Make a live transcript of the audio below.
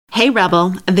Hey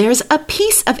Rebel, there's a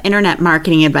piece of internet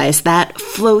marketing advice that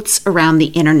floats around the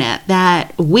internet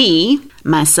that we,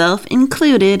 myself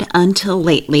included, until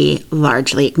lately,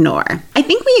 largely ignore. I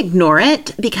think we ignore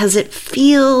it because it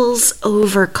feels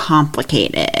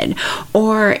overcomplicated,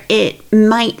 or it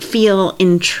might feel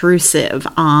intrusive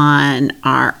on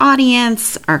our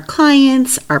audience, our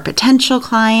clients, our potential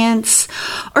clients,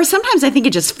 or sometimes I think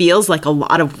it just feels like a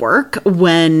lot of work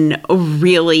when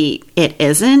really it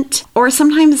isn't. Or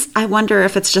sometimes I wonder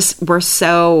if it's just we're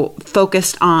so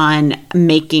focused on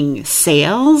making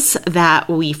sales that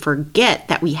we forget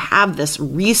that we have this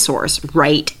resource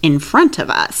right in front of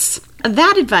us.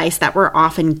 That advice that we're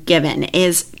often given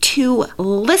is to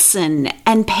listen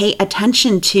and pay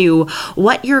attention to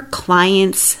what your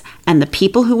clients and the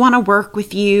people who want to work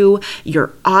with you,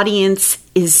 your audience,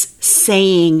 is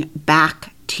saying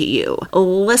back to you.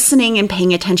 Listening and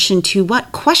paying attention to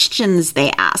what questions they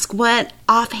ask, what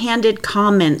offhanded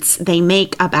comments they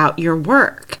make about your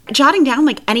work. Jotting down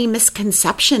like any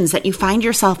misconceptions that you find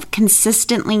yourself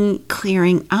consistently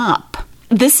clearing up.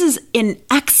 This is an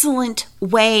excellent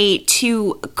way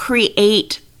to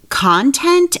create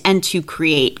content and to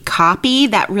create copy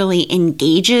that really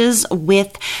engages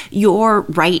with your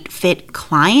right fit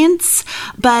clients.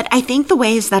 But I think the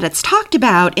ways that it's talked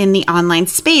about in the online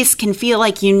space can feel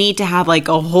like you need to have like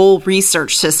a whole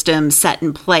research system set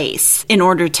in place in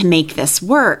order to make this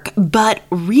work. But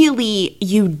really,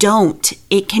 you don't.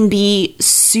 It can be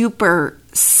super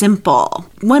simple.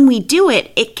 When we do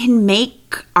it, it can make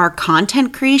our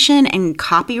content creation and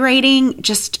copywriting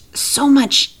just so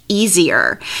much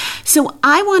easier. So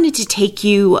I wanted to take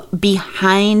you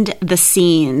behind the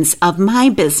scenes of my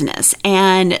business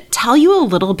and tell you a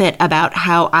little bit about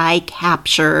how I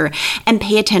capture and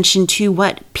pay attention to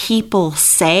what people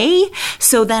say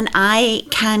so then I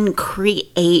can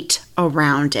create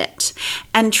around it.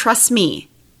 And trust me,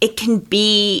 it can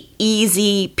be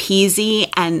easy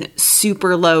peasy and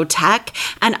super low tech.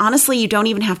 And honestly, you don't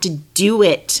even have to do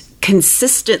it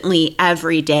consistently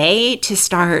every day to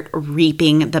start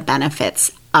reaping the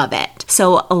benefits of it.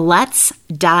 So let's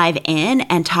dive in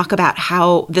and talk about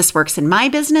how this works in my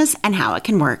business and how it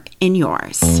can work in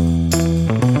yours.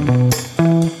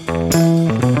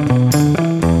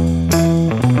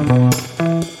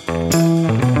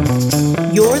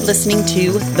 You're listening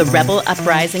to the Rebel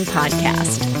Uprising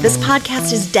podcast. This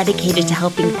podcast is dedicated to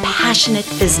helping passionate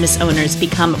business owners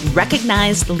become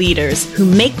recognized leaders who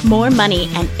make more money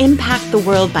and impact the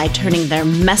world by turning their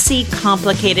messy,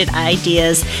 complicated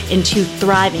ideas into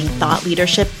thriving thought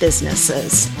leadership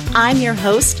businesses. I'm your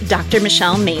host, Dr.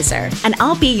 Michelle Mazur, and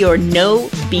I'll be your no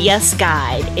BS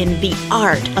guide in the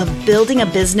art of building a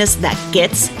business that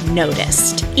gets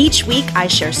noticed. Each week, I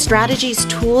share strategies,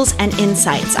 tools, and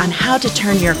insights on how to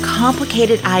turn your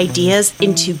complicated ideas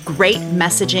into great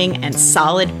messaging and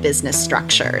solid business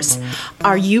structures.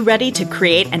 Are you ready to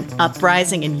create an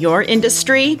uprising in your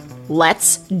industry?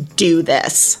 Let's do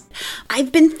this.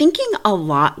 I've been thinking a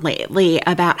lot lately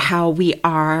about how we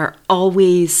are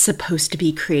always supposed to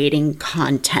be creating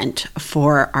content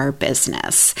for our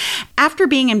business. After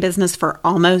being in business for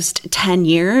almost 10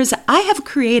 years, I have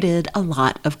created a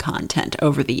lot of content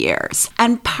over the years.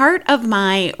 And part of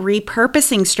my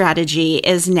repurposing strategy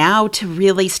is now to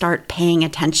really start paying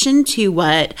attention to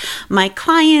what my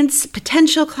clients,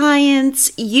 potential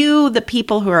clients, you, the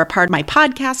people who are a part of my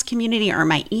podcast community or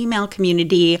my email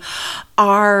community,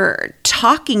 are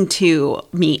talking to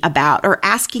me about or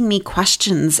asking me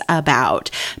questions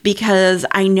about, because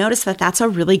I noticed that that's a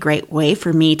really great way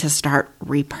for me to start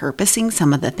repurposing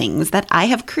some of the things that I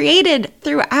have created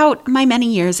throughout my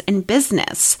many years in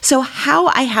business. So how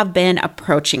I have been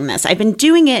approaching this, I've been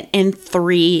doing it in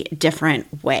 3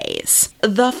 different ways.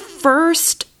 The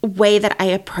first way that I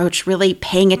approach really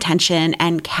paying attention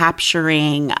and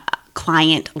capturing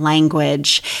client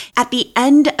language. At the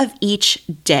end of each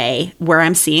day where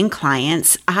I'm seeing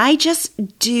clients, I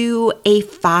just do a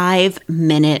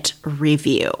 5-minute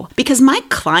review because my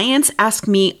clients ask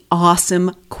me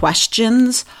awesome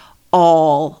questions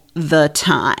all the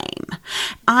time.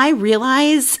 I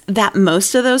realize that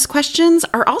most of those questions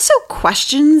are also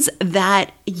questions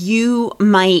that you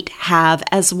might have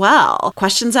as well.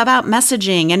 Questions about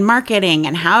messaging and marketing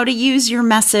and how to use your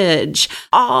message,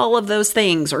 all of those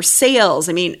things, or sales.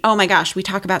 I mean, oh my gosh, we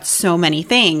talk about so many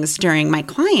things during my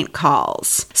client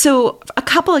calls. So a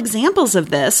couple examples of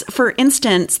this, for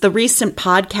instance, the recent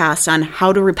podcast on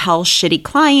how to repel shitty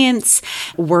clients,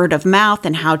 word of mouth,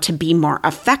 and how to be more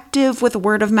effective with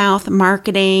word of mouth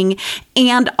marketing,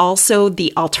 and also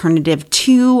the alternative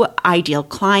to ideal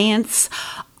clients.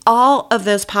 All of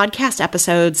those podcast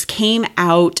episodes came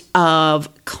out of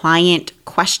client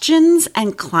questions questions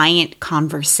and client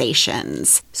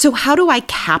conversations. So how do I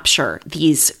capture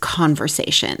these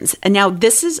conversations? And now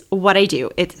this is what I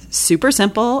do. It's super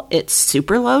simple. It's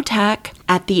super low tech.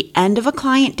 At the end of a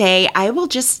client day, I will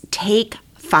just take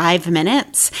 5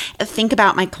 minutes, think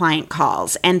about my client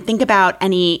calls and think about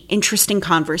any interesting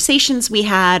conversations we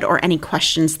had or any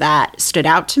questions that stood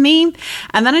out to me.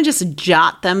 And then I just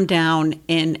jot them down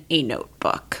in a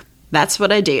notebook. That's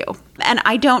what I do. And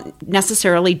I don't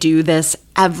necessarily do this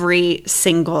every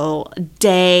single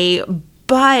day,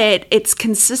 but it's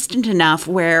consistent enough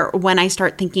where when I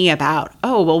start thinking about,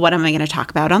 what am I going to talk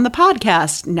about on the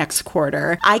podcast next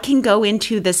quarter? I can go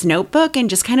into this notebook and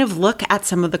just kind of look at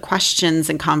some of the questions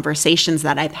and conversations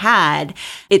that I've had.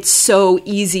 It's so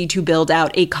easy to build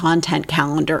out a content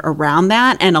calendar around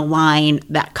that and align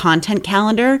that content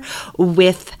calendar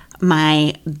with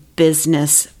my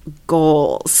business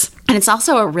goals. And it's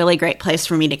also a really great place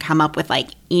for me to come up with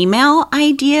email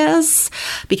ideas,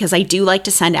 because I do like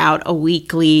to send out a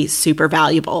weekly super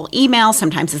valuable email.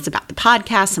 Sometimes it's about the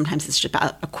podcast. Sometimes it's just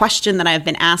about a question that I've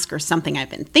been asked or something I've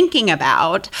been thinking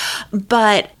about.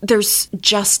 But there's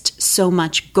just so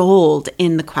much gold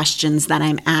in the questions that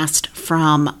I'm asked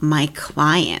from my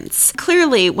clients.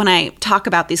 Clearly, when I talk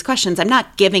about these questions, I'm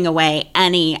not giving away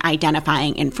any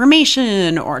identifying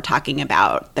information or talking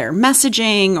about their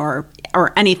messaging or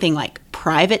anything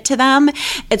private to them.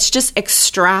 It's just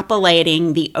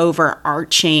extrapolating the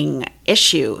overarching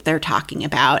issue they're talking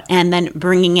about and then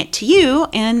bringing it to you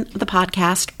in the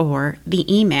podcast or the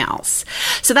emails.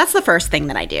 So that's the first thing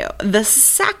that I do. The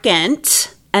second,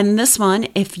 and this one,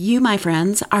 if you, my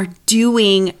friends, are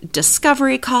doing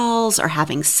discovery calls or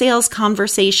having sales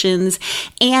conversations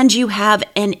and you have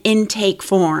an intake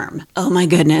form, oh my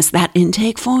goodness, that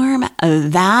intake form,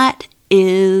 that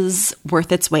is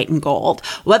worth its weight in gold.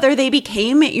 Whether they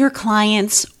became your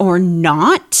clients or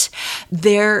not,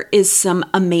 there is some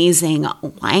amazing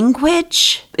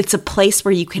language. It's a place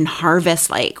where you can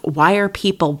harvest why are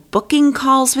people booking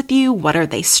calls with you? What are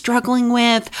they struggling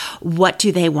with? What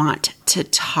do they want to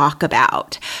talk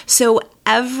about? So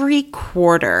every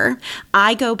quarter,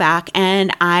 I go back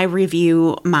and I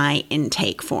review my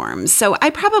intake forms. So I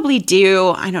probably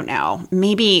do,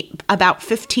 maybe about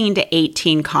 15 to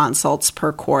 18 consults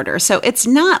per quarter. So it's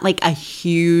not a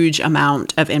huge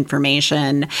amount of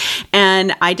information.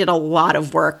 And I did a lot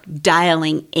of work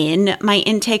dialing in my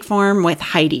intake form with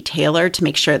Heidi Taylor to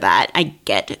make sure that I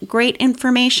get great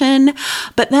information.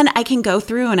 But then I can go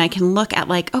through and I can look at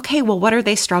what are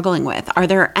they struggling with? Are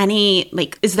there any,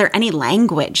 is there any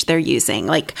language they're using?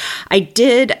 I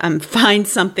did find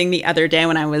something the other day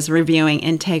when I was reviewing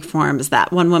intake forms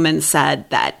that one woman said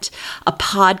that a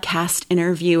podcast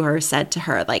interviewer said to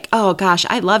her, oh gosh,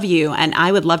 I love you and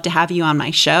I would love to have you on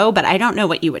my show, but I don't know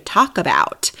what you would talk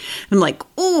about. I'm like,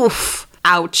 oof.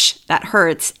 Ouch, that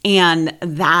hurts. And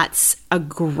that's a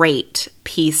great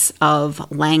piece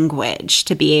of language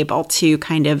to be able to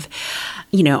kind of,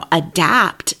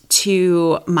 adapt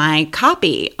to my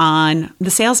copy on the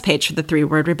sales page for the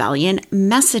 3-Word Rebellion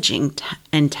messaging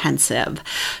intensive.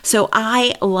 So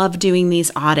I love doing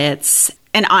these audits.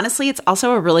 And honestly, it's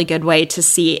also a really good way to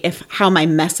see how my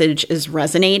message is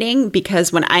resonating,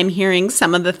 because when I'm hearing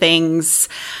some of the things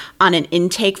on an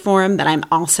intake form that I'm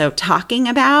also talking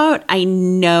about, I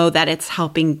know that it's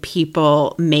helping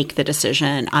people make the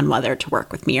decision on whether to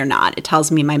work with me or not. It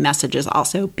tells me my message is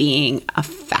also being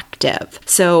effective.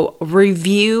 So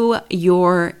review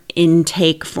your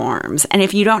intake forms. And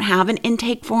if you don't have an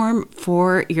intake form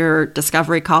for your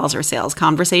discovery calls or sales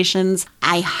conversations,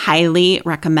 I highly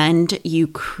recommend you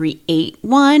create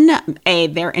one.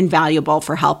 They're invaluable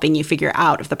for helping you figure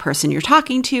out if the person you're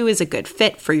talking to is a good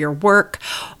fit for your work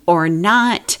or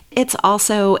not. It's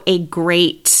also a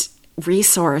great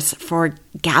resource for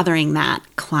gathering that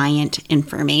client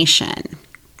information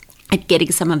and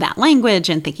getting some of that language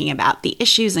and thinking about the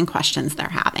issues and questions they're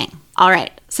having. All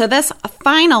right, so this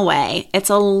final way, it's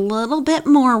a little bit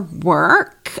more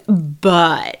work,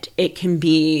 but it can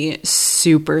be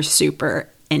super, super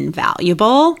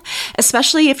invaluable,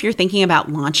 especially if you're thinking about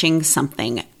launching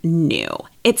something new.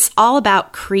 It's all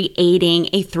about creating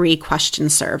a 3-question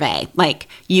survey.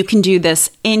 You can do this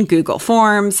in Google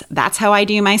Forms. That's how I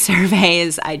do my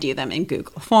surveys. I do them in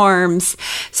Google Forms.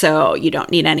 So you don't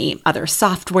need any other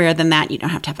software than that. You don't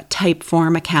have to have a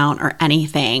Typeform account or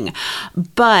anything.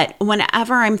 But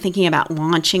whenever I'm thinking about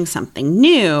launching something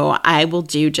new, I will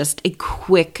do just a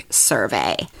quick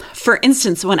survey. For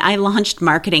instance, when I launched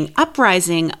Marketing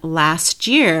Uprising last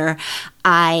year,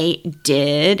 I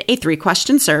did a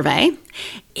 3-question survey.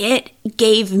 it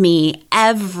gave me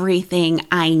everything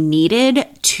I needed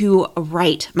to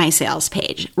write my sales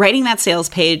page. Writing that sales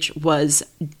page was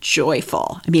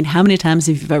joyful. I mean, how many times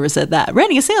have you ever said that?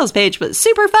 Writing a sales page was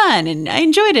super fun and I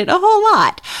enjoyed it a whole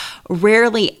lot.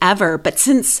 Rarely ever, but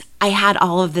since I had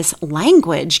all of this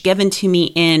language given to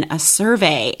me in a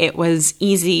survey, it was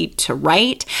easy to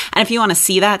write. And if you want to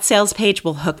see that sales page,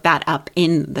 we'll hook that up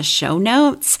in the show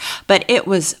notes. But it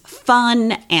was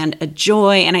fun and a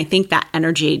joy, and I think that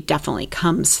energy definitely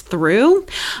comes through.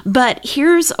 But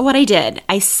here's what I did.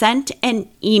 I sent an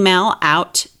email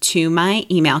out to my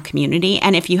email community,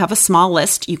 and if you have a small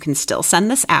list, you can still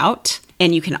send this out.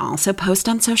 And you can also post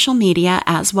on social media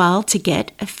as well to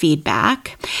get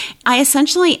feedback. I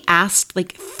essentially asked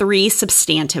like 3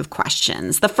 substantive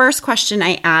questions. The first question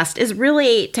I asked is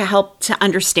really to help to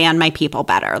understand my people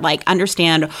better, like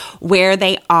understand where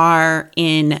they are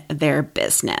in their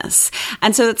business.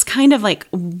 And so it's kind of like,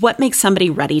 what makes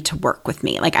somebody ready to work with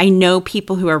me? Like I know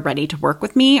people who are ready to work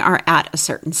with me are at a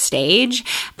certain stage.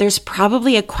 There's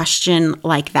probably a question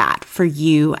like that for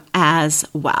you as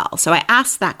well. So I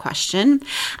asked that question.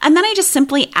 And then I just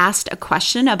simply asked a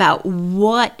question about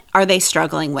what are they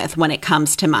struggling with when it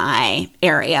comes to my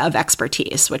area of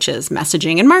expertise, which is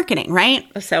messaging and marketing, right?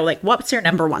 So like, what's your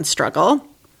number one struggle?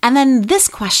 And then this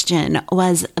question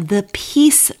was the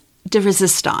piece de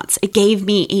resistance. It gave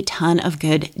me a ton of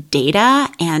good data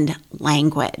and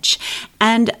language.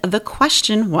 And the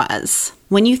question was,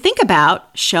 when you think about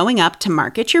showing up to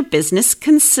market your business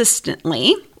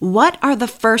consistently, what are the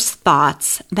first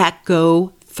thoughts that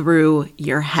go through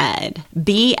your head?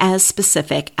 Be as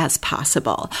specific as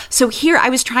possible. So here I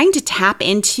was trying to tap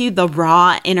into the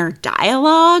raw inner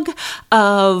dialogue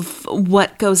of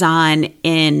what goes on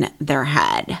in their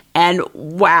head. And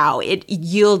wow, it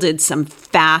yielded some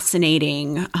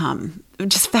fascinating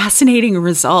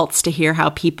results to hear how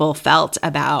people felt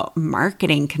about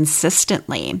marketing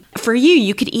consistently. For you,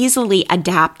 you could easily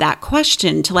adapt that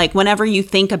question to like whenever you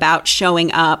think about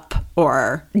showing up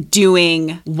or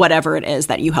doing whatever it is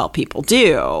that you help people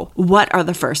do, what are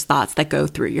the first thoughts that go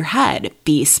through your head?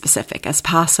 Be specific as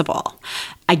possible.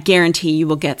 I guarantee you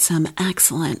will get some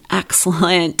excellent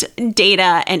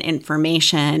data and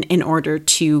information in order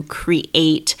to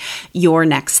create your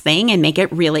next thing and make it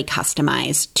really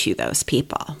customized to those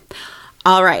people.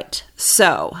 All right,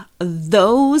 so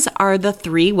those are the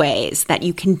 3 ways that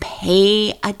you can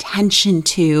pay attention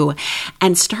to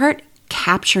and start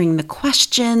capturing the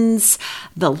questions,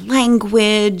 the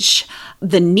language,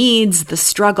 the needs, the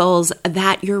struggles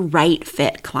that your right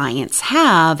fit clients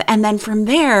have. And then from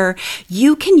there,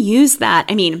 you can use that.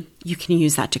 I mean, you can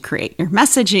use that to create your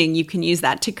messaging. You can use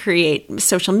that to create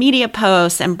social media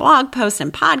posts and blog posts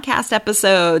and podcast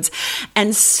episodes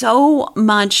and so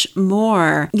much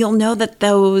more. You'll know that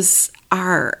those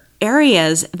are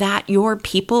areas that your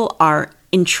people are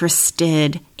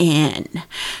interested in.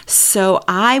 So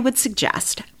I would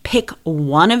suggest pick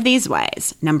one of these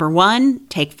ways. Number 1,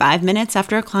 take 5 minutes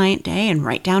after a client day and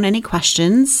write down any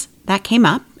questions that came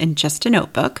up in just a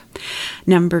notebook.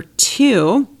 Number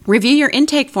 2, review your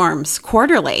intake forms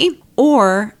quarterly.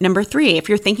 Or number 3, if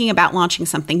you're thinking about launching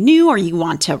something new or you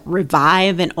want to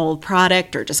revive an old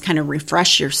product or just kind of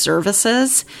refresh your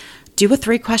services, do a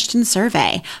 3-question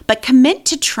survey, but commit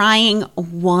to trying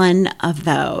one of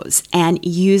those and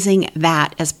using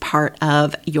that as part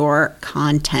of your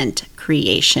content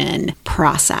creation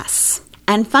process.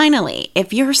 And finally,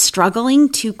 if you're struggling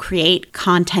to create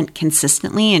content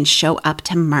consistently and show up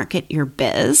to market your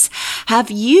biz, have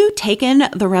you taken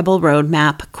the Rebel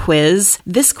Roadmap quiz?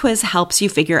 This quiz helps you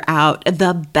figure out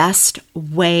the best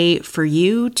way for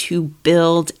you to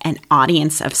build an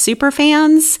audience of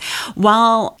superfans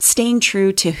while staying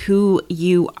true to who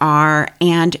you are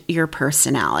and your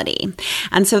personality.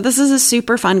 And so this is a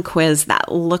super fun quiz that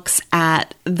looks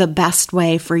at the best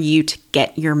way for you to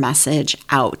get your message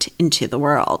out into the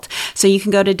world. So you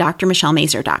can go to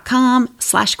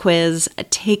drmichellemazur.com/quiz,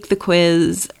 take the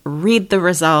quiz, read the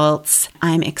results.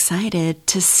 I'm excited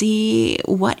to see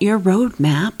what your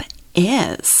roadmap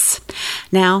is.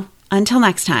 Now, until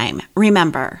next time,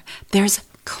 remember, there's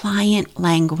client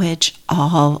language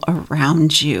all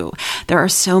around you. There are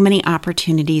so many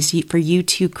opportunities for you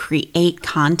to create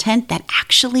content that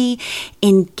actually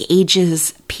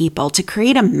engages people, to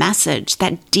create a message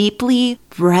that deeply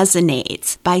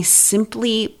resonates by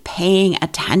simply paying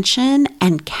attention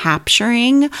and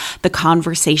capturing the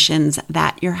conversations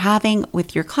that you're having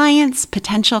with your clients,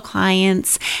 potential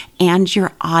clients, and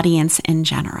your audience in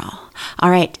general.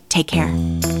 All right, take care.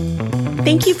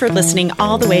 Thank you for listening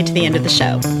all the way to the end of the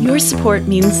show. Your support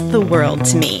means the world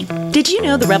to me. Did you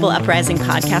know the Rebel Uprising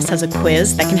podcast has a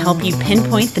quiz that can help you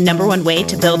pinpoint the #1 way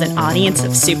to build an audience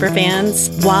of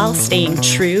superfans while staying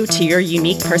true to your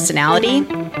unique personality?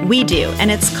 We do,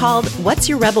 and it's called What's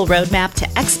Your Rebel Roadmap to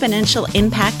Exponential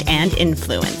Impact and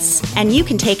Influence? And you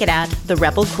can take it at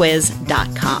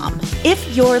therebelquiz.com.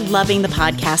 If you're loving the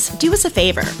podcast, do us a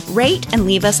favor, rate and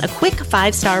leave us a quick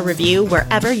 5-star review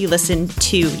wherever you listen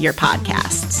to your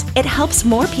podcasts. It helps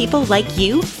more people like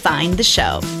you find the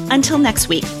show. Until next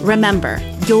week, remember,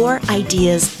 your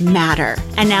ideas matter.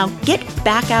 And now get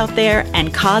back out there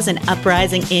and cause an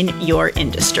uprising in your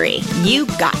industry. You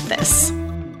got this.